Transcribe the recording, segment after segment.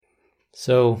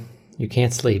So, you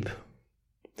can't sleep.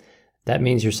 That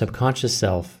means your subconscious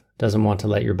self doesn't want to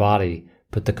let your body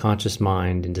put the conscious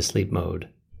mind into sleep mode.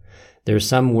 There's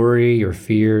some worry or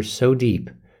fear so deep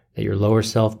that your lower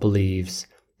self believes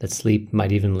that sleep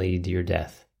might even lead to your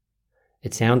death.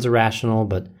 It sounds irrational,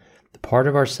 but the part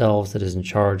of ourselves that is in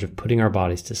charge of putting our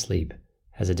bodies to sleep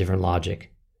has a different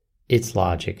logic. Its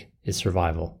logic is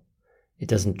survival. It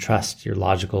doesn't trust your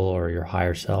logical or your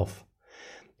higher self.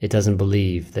 It doesn't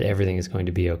believe that everything is going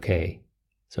to be okay.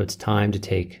 So it's time to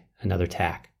take another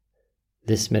tack.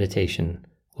 This meditation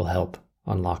will help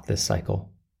unlock this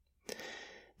cycle.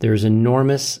 There is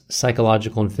enormous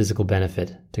psychological and physical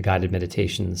benefit to guided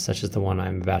meditations such as the one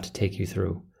I'm about to take you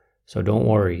through. So don't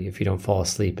worry if you don't fall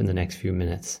asleep in the next few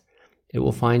minutes. It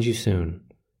will find you soon,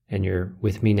 and you're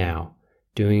with me now,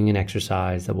 doing an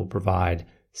exercise that will provide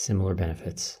similar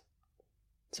benefits.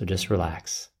 So just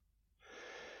relax.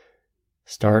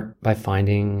 Start by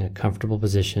finding a comfortable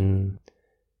position.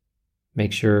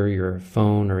 Make sure your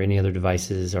phone or any other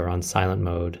devices are on silent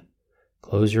mode.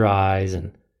 Close your eyes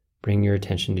and bring your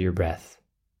attention to your breath.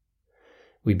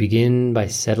 We begin by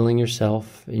settling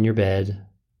yourself in your bed.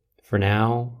 For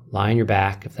now, lie on your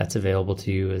back if that's available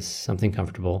to you as something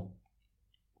comfortable.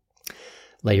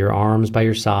 Lay your arms by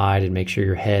your side and make sure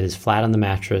your head is flat on the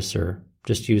mattress or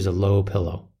just use a low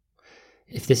pillow.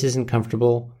 If this isn't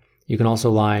comfortable, you can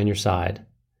also lie on your side,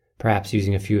 perhaps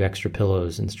using a few extra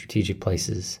pillows in strategic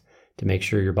places to make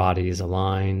sure your body is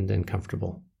aligned and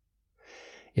comfortable.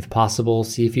 If possible,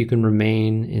 see if you can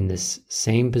remain in this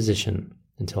same position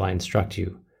until I instruct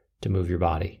you to move your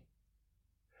body.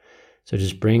 So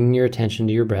just bring your attention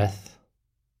to your breath,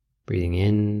 breathing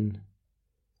in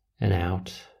and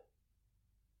out,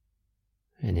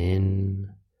 and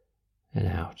in and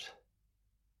out.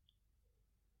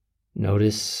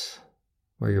 Notice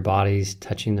where your body's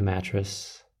touching the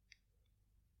mattress.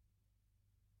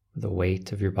 The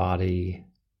weight of your body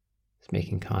is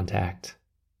making contact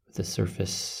with the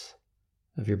surface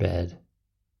of your bed.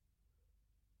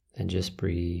 And just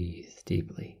breathe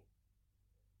deeply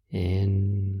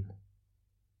in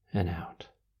and out.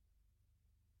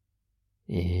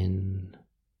 In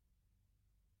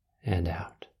and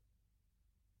out.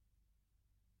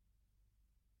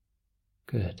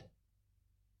 Good.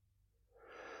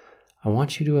 I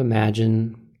want you to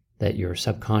imagine that your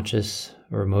subconscious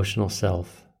or emotional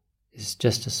self is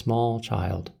just a small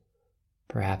child,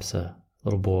 perhaps a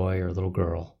little boy or a little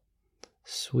girl,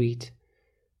 sweet,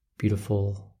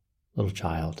 beautiful little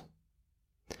child.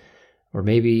 Or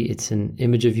maybe it's an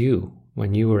image of you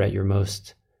when you were at your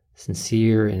most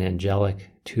sincere and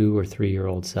angelic 2 or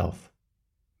 3-year-old self.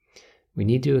 We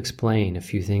need to explain a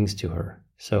few things to her,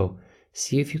 so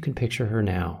see if you can picture her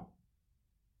now.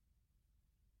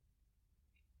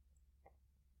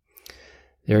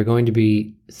 There are going to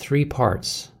be 3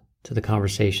 parts to the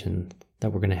conversation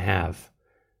that we're going to have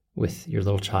with your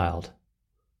little child.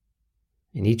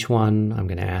 In each one, I'm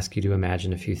going to ask you to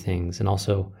imagine a few things, and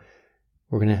also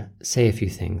we're going to say a few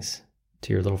things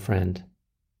to your little friend.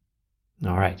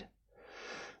 All right,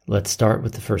 let's start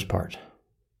with the first part.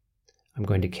 I'm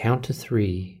going to count to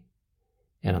 3,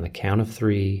 and on the count of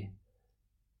 3,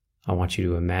 I want you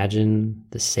to imagine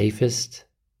the safest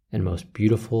and most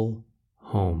beautiful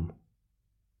home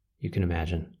you can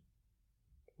imagine.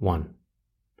 1.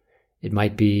 It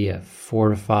might be a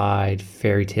fortified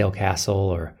fairy tale castle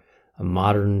or a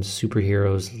modern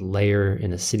superhero's lair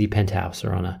in a city penthouse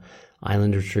or on an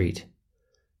island retreat.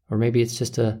 Or maybe it's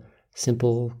just a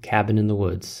simple cabin in the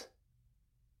woods.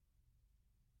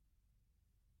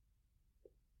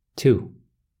 2.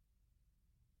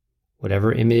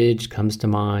 Whatever image comes to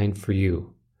mind for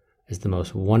you as the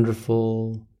most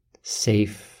wonderful,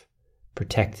 safe,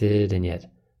 protected, and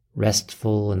yet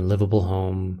restful and livable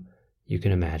home you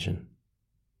can imagine.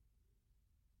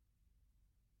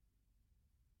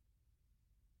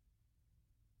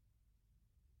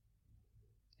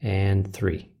 And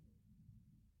 3.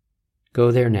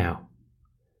 Go there now.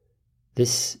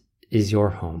 This is your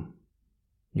home,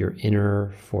 your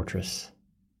inner fortress.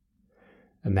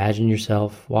 Imagine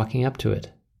yourself walking up to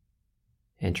it,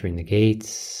 entering the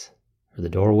gates or the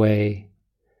doorway,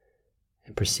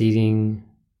 and proceeding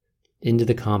into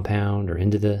the compound or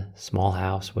into the small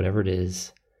house, whatever it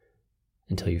is,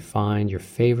 until you find your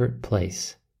favorite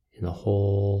place in the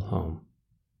whole home.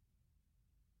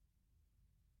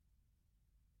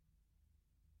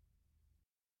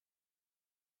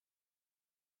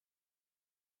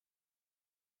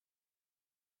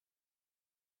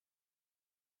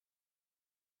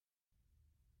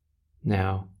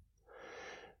 Now,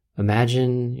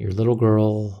 imagine your little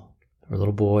girl or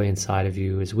little boy inside of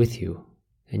you is with you,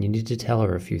 and you need to tell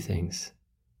her a few things.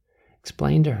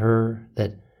 Explain to her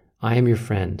that I am your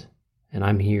friend and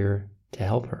I'm here to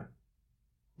help her,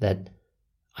 that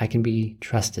I can be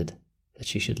trusted, that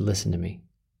she should listen to me.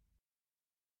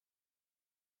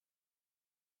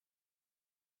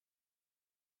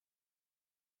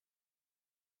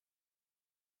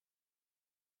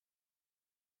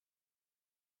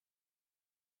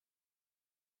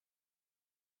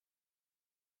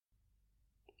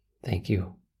 Thank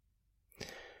you.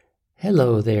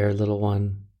 Hello there, little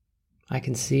one. I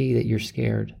can see that you're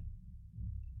scared.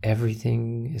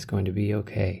 Everything is going to be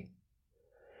okay.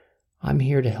 I'm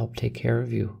here to help take care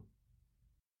of you.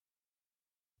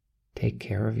 Take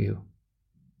care of you.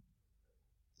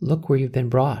 Look where you've been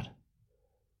brought.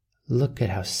 Look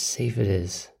at how safe it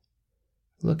is.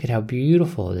 Look at how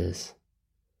beautiful it is.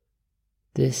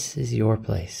 This is your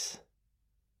place.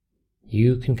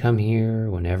 You can come here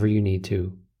whenever you need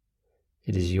to.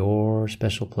 It is your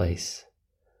special place.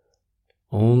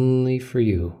 Only for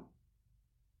you.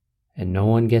 And no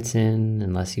one gets in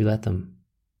unless you let them.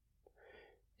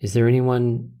 Is there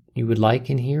anyone you would like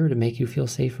in here to make you feel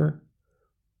safer?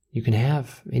 You can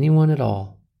have anyone at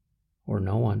all, or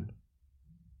no one.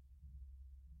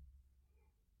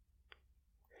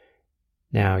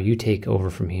 Now you take over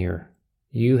from here.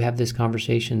 You have this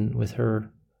conversation with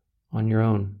her on your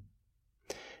own.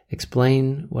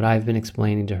 Explain what I've been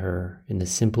explaining to her in the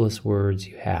simplest words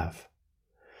you have.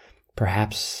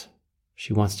 Perhaps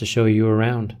she wants to show you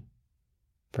around.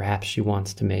 Perhaps she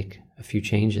wants to make a few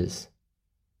changes.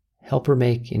 Help her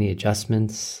make any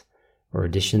adjustments or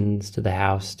additions to the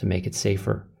house to make it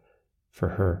safer for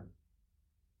her.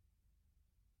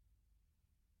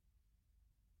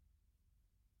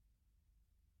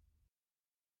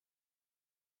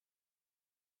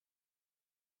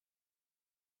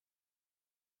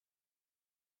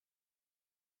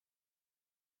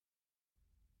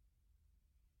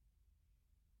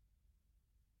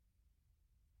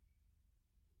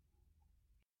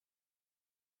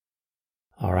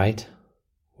 All right,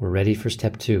 we're ready for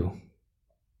step 2.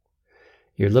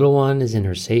 Your little one is in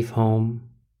her safe home,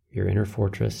 your inner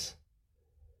fortress.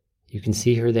 You can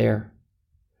see her there,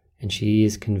 and she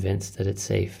is convinced that it's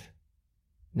safe.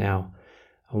 Now,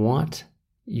 I want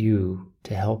you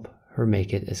to help her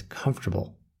make it as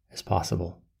comfortable as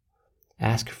possible.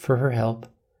 Ask for her help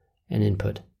and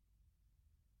input.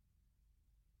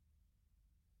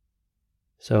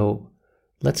 So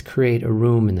let's create a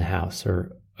room in the house,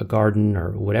 or a garden,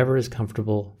 or whatever is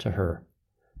comfortable to her.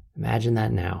 Imagine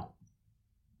that now.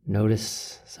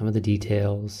 Notice some of the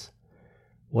details.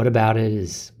 What about it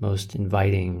is most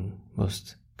inviting,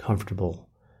 most comfortable,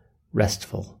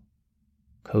 restful,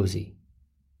 cozy?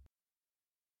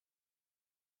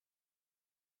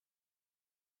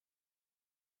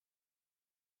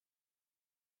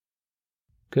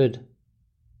 Good.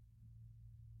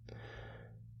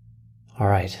 All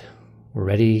right, we're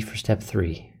ready for step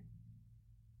 3.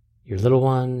 Your little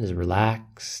one is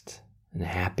relaxed and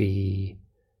happy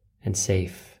and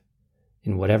safe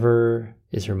in whatever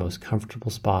is her most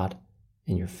comfortable spot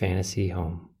in your fantasy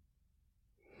home.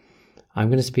 I'm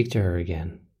going to speak to her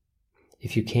again.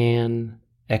 If you can,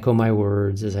 echo my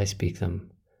words as I speak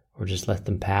them, or just let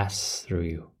them pass through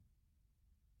you.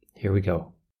 Here we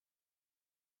go.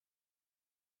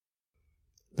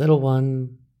 Little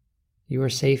one, you are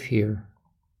safe here.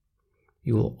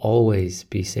 You will always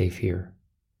be safe here.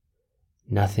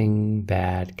 Nothing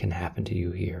bad can happen to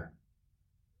you here.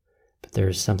 But there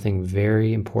is something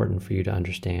very important for you to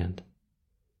understand.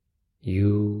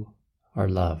 You are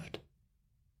loved.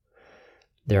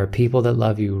 There are people that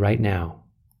love you right now,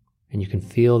 and you can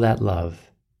feel that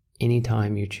love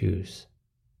anytime you choose.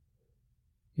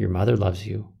 Your mother loves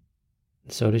you,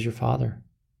 and so does your father.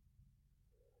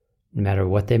 No matter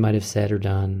what they might have said or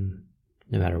done,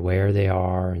 no matter where they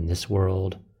are in this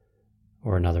world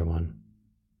or another one,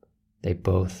 they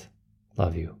both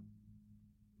love you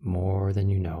more than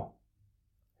you know.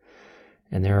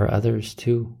 And there are others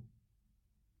too.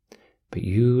 But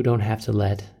you don't have to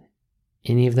let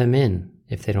any of them in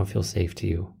if they don't feel safe to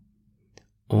you.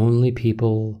 Only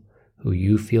people who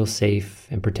you feel safe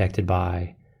and protected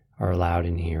by are allowed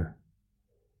in here.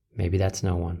 Maybe that's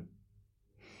no one.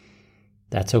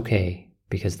 That's okay,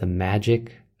 because the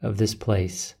magic of this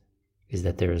place is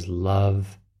that there is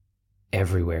love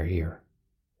everywhere here.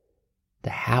 The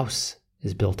house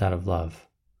is built out of love,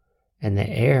 and the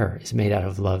air is made out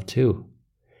of love too.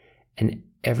 And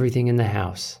everything in the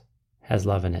house has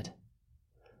love in it.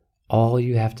 All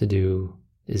you have to do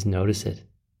is notice it.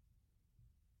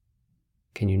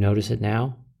 Can you notice it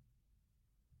now?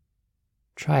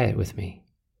 Try it with me.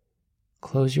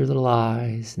 Close your little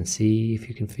eyes and see if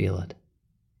you can feel it.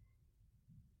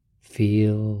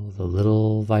 Feel the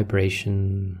little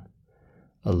vibration,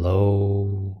 a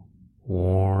low,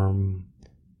 warm,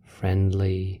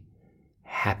 friendly,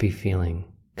 happy feeling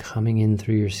coming in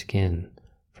through your skin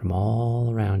from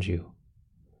all around you.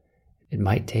 It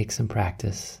might take some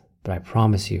practice, but I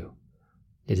promise you,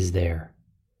 it is there.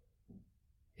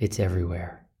 It's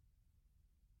everywhere.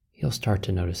 You'll start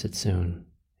to notice it soon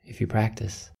if you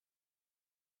practice.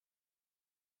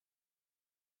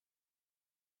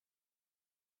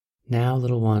 Now,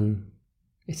 little one,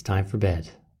 it's time for bed.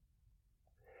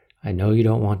 I know you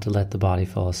don't want to let the body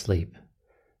fall asleep.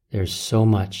 There's so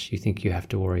much you think you have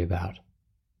to worry about.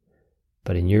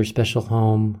 But in your special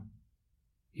home,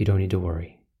 you don't need to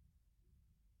worry.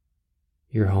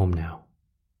 You're home now,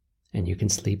 and you can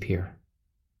sleep here.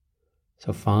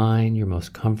 So find your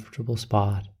most comfortable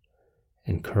spot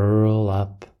and curl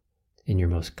up in your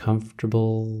most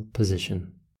comfortable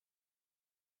position.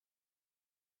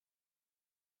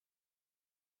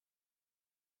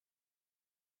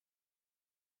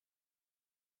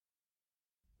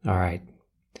 All right,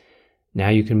 now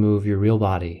you can move your real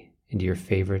body into your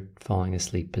favorite falling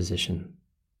asleep position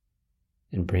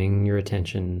and bring your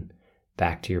attention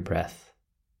back to your breath.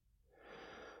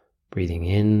 Breathing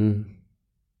in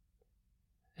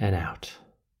and out,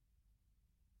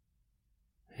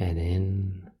 and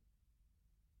in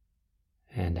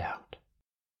and out.